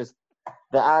 But it's just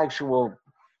the actual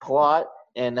plot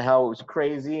and how it was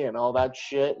crazy and all that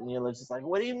shit. And you're just like,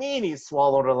 what do you mean he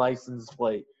swallowed a license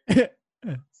plate?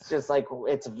 It's just like,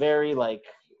 it's very like,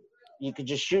 you could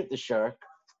just shoot the shark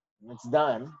and it's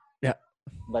done. Yeah.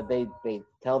 But they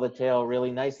tell the tale really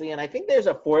nicely. And I think there's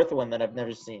a fourth one that I've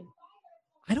never seen.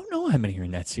 I don't know how many are in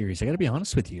that series. I got to be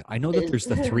honest with you. I know that there's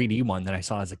the 3D one that I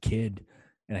saw as a kid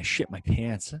and I shit my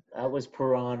pants. That was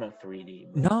Piranha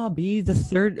 3D. No, the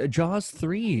third, Jaws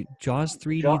 3. Jaws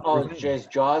 3D. There's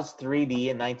Jaws 3D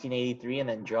in 1983 and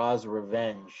then Jaws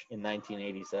Revenge in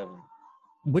 1987.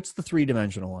 What's the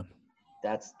 3-dimensional one?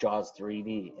 That's Jaws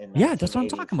 3D. Yeah, that's what I'm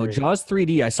talking about. Jaws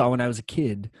 3D I saw when I was a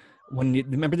kid.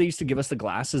 Remember they used to give us the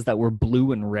glasses that were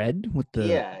blue and red with the.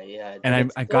 Yeah.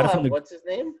 And I got it from the. What's his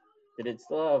name? Did it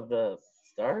still have the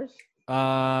stars?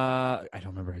 I don't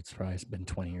remember. It's probably been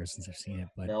 20 years since I've seen it.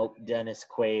 But nope, Dennis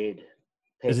Quaid.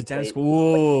 Is it Dennis?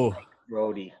 Ooh,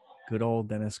 Brody. Good old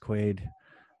Dennis Quaid.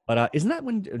 But isn't that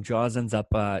when Jaws ends up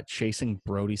chasing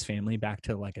Brody's family back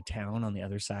to like a town on the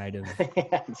other side of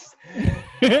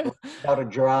how to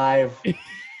drive?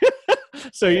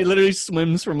 So he literally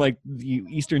swims from like the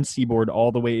eastern seaboard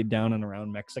all the way down and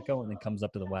around Mexico and then comes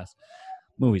up to the west.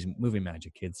 Movie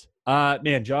magic, kids.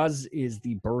 Man, Jaws is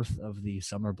the birth of the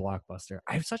summer blockbuster.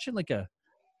 I have such a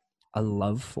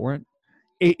love for it.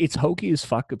 It's hokey as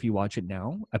fuck if you watch it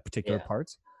now at particular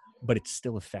parts. But it's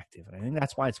still effective. And I think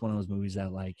that's why it's one of those movies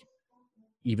that, like,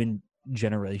 even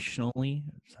generationally,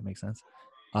 does that make sense,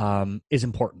 is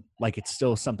important. Like, it's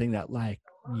still something that, like,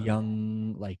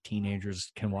 young like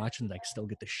teenagers can watch and like still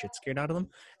get the shit scared out of them,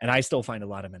 and I still find a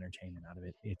lot of entertainment out of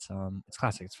it. It's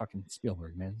classic. It's fucking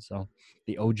Spielberg, man. So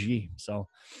the OG. So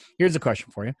here's a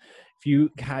question for you: if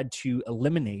you had to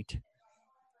eliminate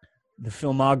the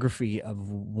filmography of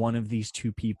one of these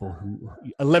two people, who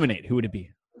would it be?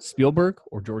 Spielberg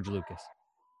or George Lucas?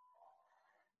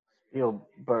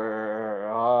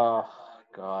 Spielberg. Oh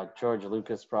God, George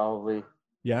Lucas probably.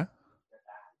 Yeah.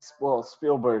 Well,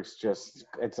 Spielberg's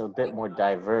it's a bit more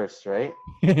diverse, right?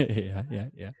 yeah.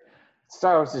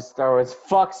 Star Wars is Star Wars.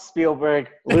 Fuck Spielberg,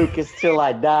 Lucas till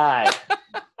I die.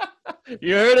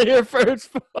 You heard it here first,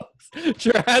 folks.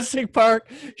 Jurassic Park,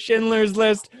 Schindler's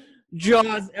List,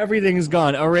 Jaws, everything's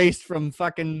gone. Erased from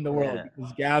fucking the world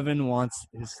because Gavin wants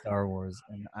his Star Wars,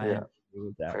 and I agree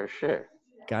with that. For sure.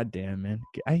 God damn, man.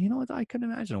 You know what? I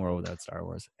couldn't imagine a world without Star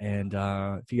Wars. And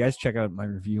if you guys check out my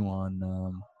review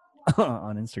on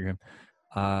on Instagram,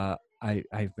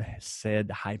 I've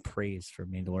said high praise for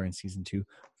Mandalorian Season 2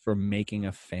 for making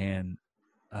a fan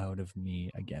out of me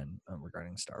again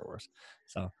regarding Star Wars.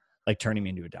 So, like, turning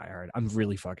me into a diehard. I'm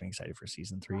really fucking excited for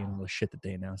Season 3 and all the shit that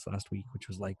they announced last week, which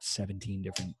was like 17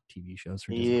 different TV shows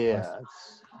for Disney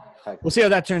Plus. We'll see how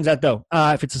that turns out, though,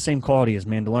 if it's the same quality as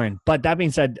Mandalorian. But that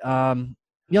being said,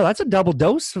 that's a double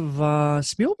dose of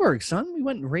Spielberg, son. We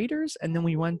went Raiders, and then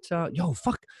we went,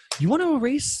 you want to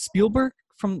erase Spielberg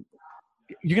from,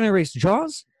 you're going to erase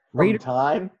Jaws, Raiders,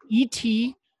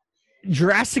 E.T.,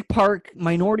 Jurassic Park,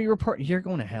 Minority Report. You're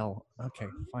going to hell. Okay,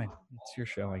 fine. It's your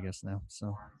show, I guess, now. So,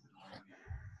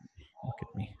 look at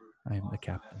me. I am the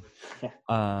captain.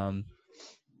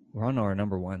 We're on our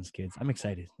number ones, kids. I'm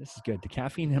excited. This is good. The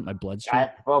caffeine hit my bloodstream.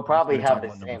 We'll probably have the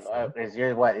same.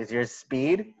 Is yours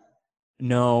Speed?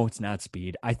 No, it's not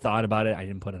Speed. I thought about it. I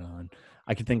didn't put it on.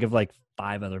 I could think of like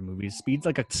 5 other movies. Speed's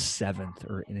like a 7th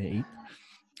or an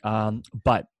 8th.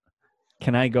 But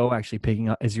can I go actually picking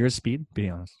up? Is yours Speed? Be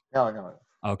honest. No.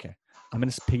 Okay. I'm going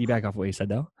to piggyback off what you said,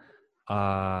 though,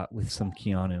 with some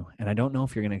Keanu. And I don't know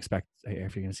if you're going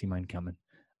to see mine coming.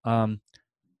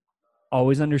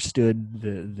 Always understood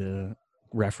the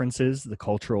references, the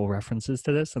cultural references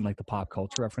to this and like the pop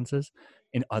culture references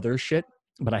in other shit.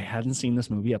 But I hadn't seen this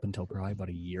movie up until probably about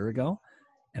a year ago,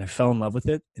 and I fell in love with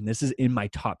it. And this is in my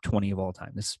top 20 of all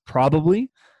time. This is probably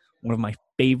one of my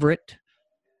favorite,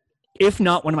 if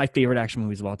not one of my favorite action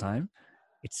movies of all time.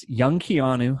 It's young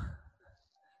Keanu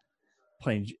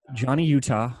playing Johnny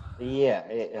Utah.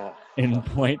 Yeah. In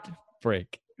Point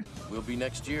Break. We'll be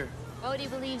next year. Odie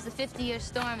believes the 50-year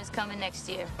storm is coming next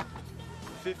year.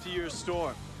 50-year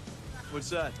storm?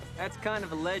 What's that? That's kind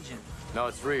of a legend. No,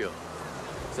 it's real.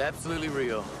 It's absolutely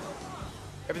real.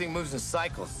 Everything moves in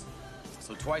cycles.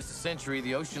 So twice a century,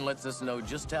 the ocean lets us know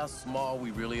just how small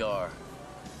we really are.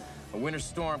 A winter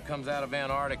storm comes out of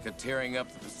Antarctica, tearing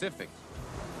up the Pacific.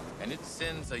 And it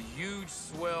sends a huge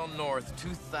swell north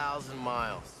 2,000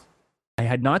 miles. I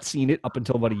had not seen it up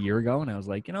until about a year ago, and I was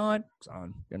like, you know what? It's on.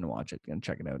 I'm going to watch it. Going to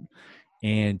check it out.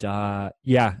 And,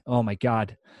 oh, my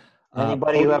God.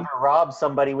 Anybody who ever robbed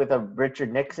somebody with a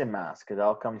Richard Nixon mask, it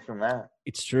all comes from that.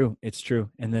 It's true.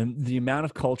 And then the amount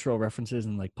of cultural references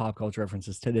and like pop culture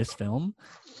references to this film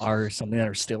are something that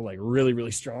are still like really,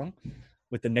 really strong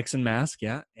with the Nixon mask.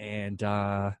 Yeah. And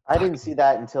I didn't see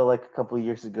that until like a couple of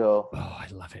years ago. Oh, I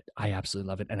love it. I absolutely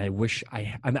love it. And I wish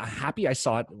I'm happy I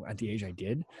saw it at the age I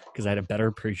did because I had a better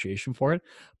appreciation for it.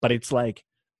 But it's like,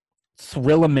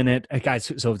 thrill a minute,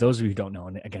 guys. So those of you who don't know,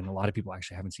 and again, a lot of people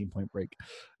actually haven't seen Point Break.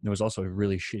 There was also a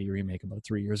really shitty remake about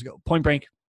 3 years ago. Point Break.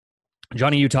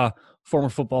 Johnny Utah, former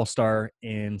football star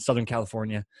in Southern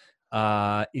California,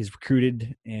 is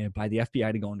recruited by the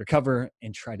FBI to go undercover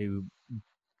and try to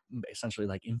essentially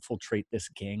like infiltrate this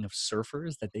gang of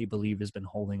surfers that they believe has been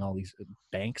holding all these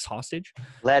banks hostage.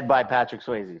 Led by Patrick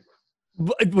Swayze.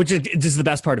 Which is the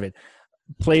best part of it.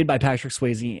 Played by Patrick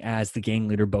Swayze as the gang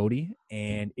leader Bodie,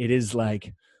 and it is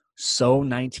like so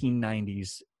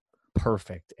 1990s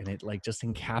perfect, and it like just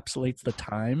encapsulates the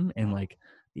time and like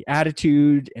the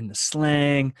attitude and the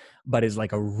slang, but is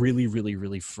like a really, really,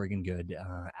 really friggin' good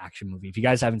action movie. If you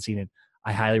guys haven't seen it,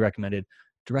 I highly recommend it.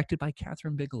 Directed by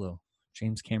Catherine Bigelow,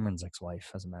 James Cameron's ex-wife,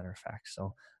 as a matter of fact.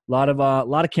 So a lot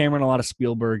of Cameron, a lot of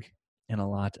Spielberg, and a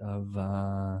lot of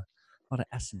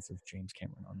essence of James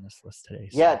Cameron on this list today.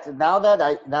 So. Yeah, now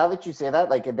that you say that,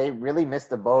 like they really missed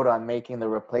the boat on making The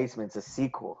Replacements a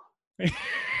sequel.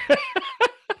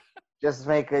 Just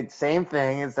make it same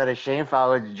thing instead of Shane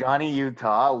Fowler, Johnny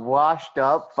Utah, washed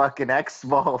up fucking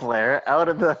ex-ball player out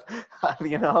of the,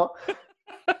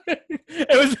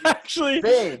 It was actually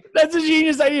big. That's a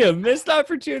genius idea. Missed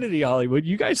opportunity, Hollywood.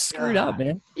 You guys screwed up,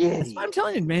 man. Idiots. That's what I'm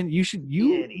telling you, man.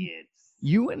 Idiots.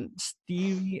 you and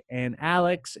Stevie and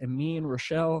Alex and me and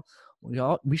Rochelle,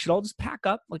 we should all just pack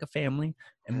up like a family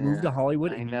and move to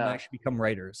Hollywood, and you and I should become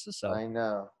writers. So I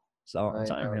know. So I'm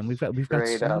telling you, man, we've got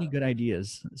so many good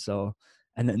ideas. So,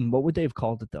 and then what would they have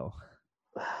called it though?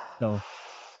 So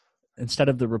instead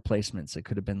of The Replacements, it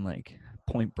could have been like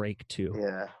Point Break 2.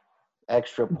 Yeah.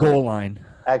 Extra goal line.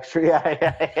 Extra,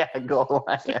 yeah, goal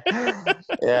line.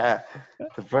 Yeah,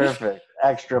 perfect.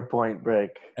 Extra Point Break.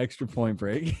 Extra Point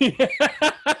Break.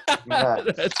 Nice.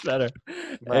 That's better.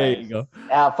 Nice. There you go.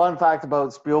 Fun fact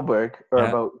about Spielberg, or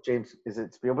about James. Is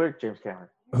it Spielberg? James Cameron.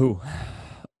 Who?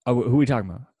 Who are we talking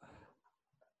about?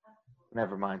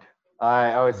 Never mind.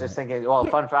 I was just thinking. Well,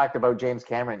 fun fact about James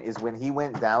Cameron is when he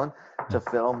went down to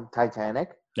film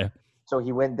Titanic. Yeah. So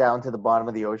he went down to the bottom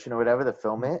of the ocean or whatever to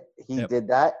film it. He did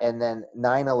that, and then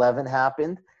 9/11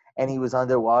 happened, and he was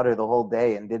underwater the whole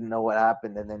day and didn't know what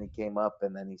happened. And then he came up,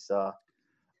 and then he saw.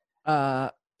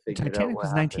 Titanic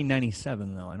was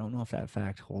 1997, though. I don't know if that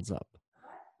fact holds up.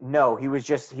 No, he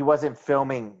wasn't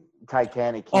filming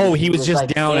Titanic. He was just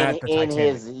like down at the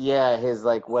Titanic. his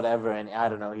like whatever, and I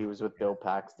don't know. He was with Bill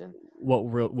Paxton. What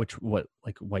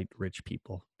like white rich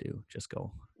people do? Just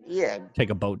go. Yeah.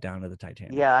 Take a boat down to the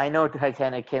Titanic. Yeah, I know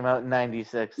Titanic came out in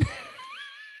 96.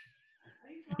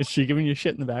 Is she giving you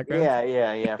shit in the background?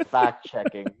 Yeah. Fact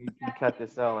checking. You cut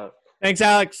this all out. Thanks,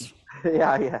 Alex.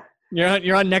 Yeah.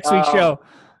 You're on next week's show.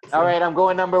 All right, I'm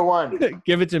going number 1.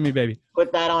 Give it to me, baby.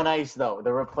 Put that on ice, though.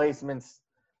 The Replacements.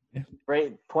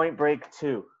 Point Break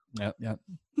 2. Yep.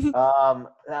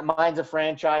 Mine's a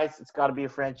franchise. It's got to be a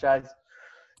franchise.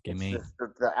 Give me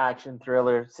the action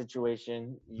thriller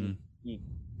situation.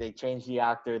 They change the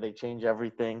actor. They change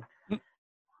everything.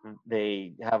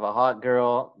 They have a hot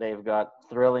girl. They've got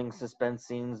thrilling suspense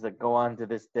scenes that go on to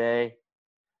this day.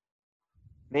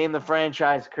 Name the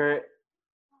franchise, Kurt.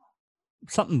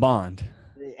 Something Bond.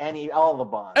 All the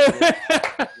Bonds.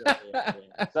 Yeah.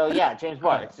 So yeah, James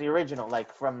Bond. It's the original,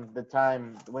 like from the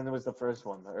time when was the first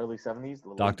one? The early 70s.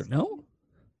 Doctor No.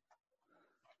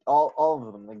 All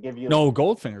of them. They give you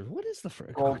Goldfinger. What is the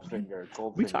first? Goldfinger.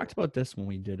 We talked about this when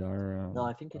we did our. No,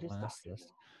 I think it is last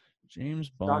list. James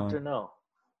Bond. Doctor No.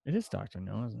 It is Doctor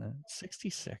No, isn't it?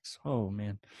 66. Oh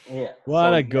man. Yeah.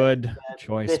 What a good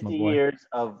choice, my boy. 50 years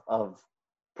of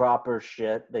proper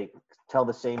shit. They tell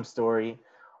the same story,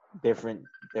 different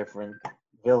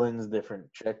villains,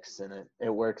 different tricks, and it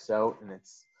works out, and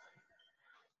it's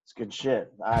good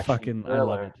shit. I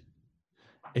love it.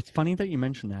 It's funny that you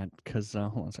mentioned that because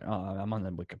hold on a second. I'm on the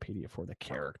Wikipedia for the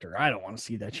character. I don't want to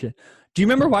see that shit. Do you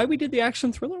remember why we did the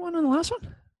action thriller one on the last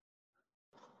one?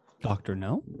 Doctor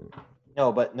No.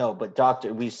 No, but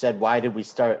Doctor. We said why did we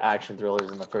start action thrillers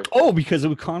in the first? Oh, because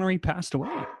Connery passed away.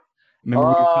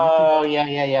 Remember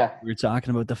yeah. We were talking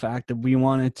about the fact that we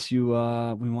wanted to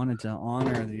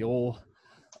honor the old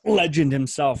legend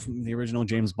himself, the original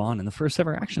James Bond, and the first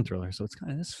ever action thriller. So it's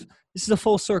kind of this is a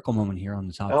full circle moment here on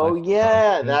the top. Oh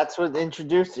yeah, that's what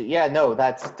introduced it. Yeah, no,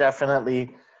 that's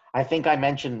definitely. I think I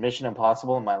mentioned Mission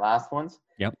Impossible in my last ones.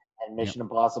 Yep. And Mission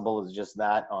Impossible is just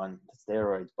that on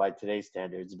steroids by today's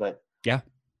standards. But yeah.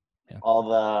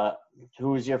 Who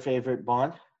was your favorite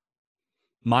Bond?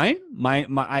 Mine,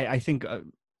 I think I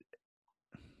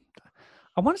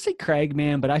want to say Craig,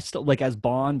 man, but I still like as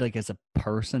Bond, like as a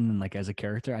person and like as a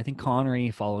character. I think Connery,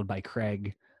 followed by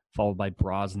Craig, followed by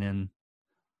Brosnan.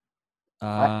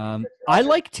 I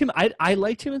liked him. I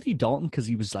liked Timothy Dalton because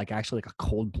he was like actually like a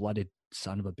cold-blooded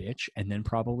son of a bitch, and then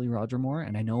probably Roger Moore.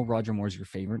 And I know Roger Moore's your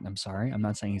favorite. And I'm sorry, I'm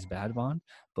not saying he's bad Bond,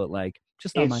 but like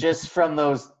just not it's just from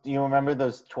those. Do you remember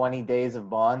those 20 Days of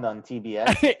Bond on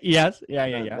TBS? Yes,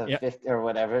 yeah. 50, or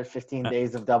whatever, 15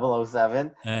 Days of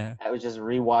 007. I was just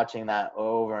rewatching that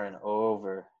over and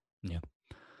over. Yeah.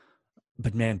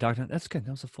 But man, Doctor, that's good.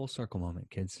 That was a full circle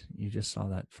moment, kids. You just saw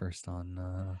that first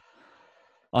on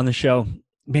the show.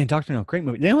 Man, Doctor No, great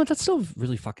movie. You know what? That's still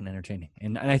really fucking entertaining.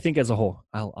 And I think as a whole,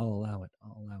 I'll allow it.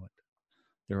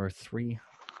 There are 3.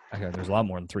 Okay, there's a lot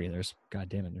more than 3. There's, God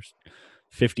damn it, there's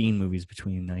 15 movies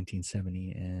between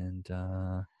 1970 and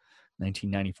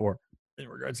 1994 in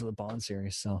regards to the Bond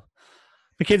series. So,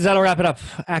 but kids, that'll wrap it up.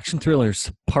 Action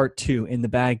Thrillers Part 2 in the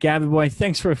bag. Gabby boy,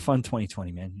 thanks for a fun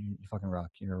 2020, man. You fucking rock.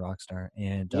 You're a rock star.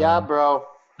 And yeah, bro.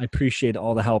 I appreciate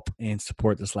all the help and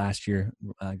support this last year,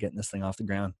 getting this thing off the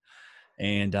ground.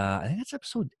 And I think that's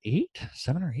episode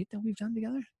 7 or 8 that we've done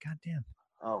together. God damn.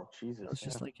 Oh, Jesus. It was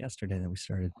just like yesterday that we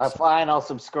started. Fine, I'll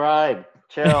subscribe.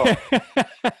 Chill.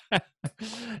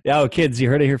 Yeah, kids, you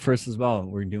heard it here first as well.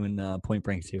 We're doing Point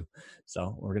Break too.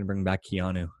 So we're going to bring back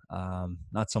Keanu.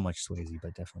 Not so much Swayze,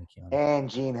 but definitely Keanu. And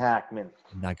Gene Hackman.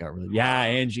 And that got really, yeah,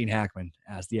 and Gene Hackman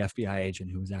as the FBI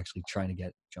agent who was actually trying to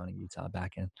get Johnny Utah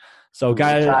back in. So,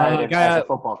 as a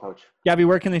football coach. Gabby,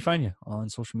 where can they find you on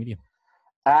social media?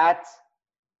 At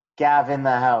Gavin the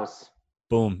House.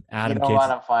 Boom. Adam, you don't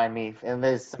want to find me. And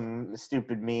there's some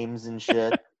stupid memes and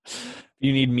shit.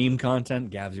 You need meme content,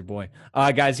 Gav's your boy.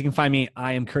 Guys, you can find me.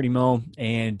 I am Curdy Moe,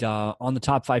 and on the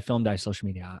Top 5 Film Dive social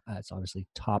media, it's obviously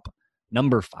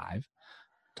number 5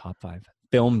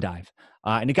 Film Dive.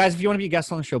 And guys, if you want to be a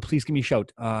guest on the show, please give me a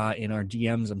shout in our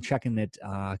DMs. I'm checking it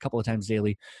a couple of times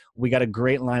daily. We got a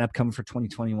great lineup coming for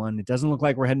 2021. It doesn't look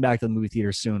like we're heading back to the movie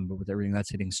theater soon, but with everything that's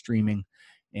hitting streaming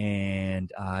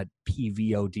and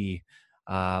PVOD,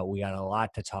 we got a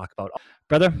lot to talk about.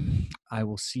 Brother, I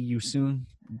will see you soon.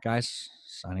 Guys,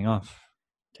 signing off.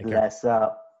 Take care. Bless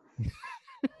up. If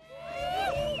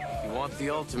you want the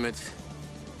ultimate,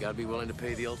 you gotta be willing to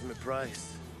pay the ultimate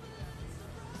price.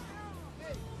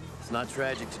 It's not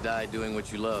tragic to die doing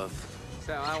what you love.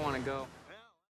 So I want to go.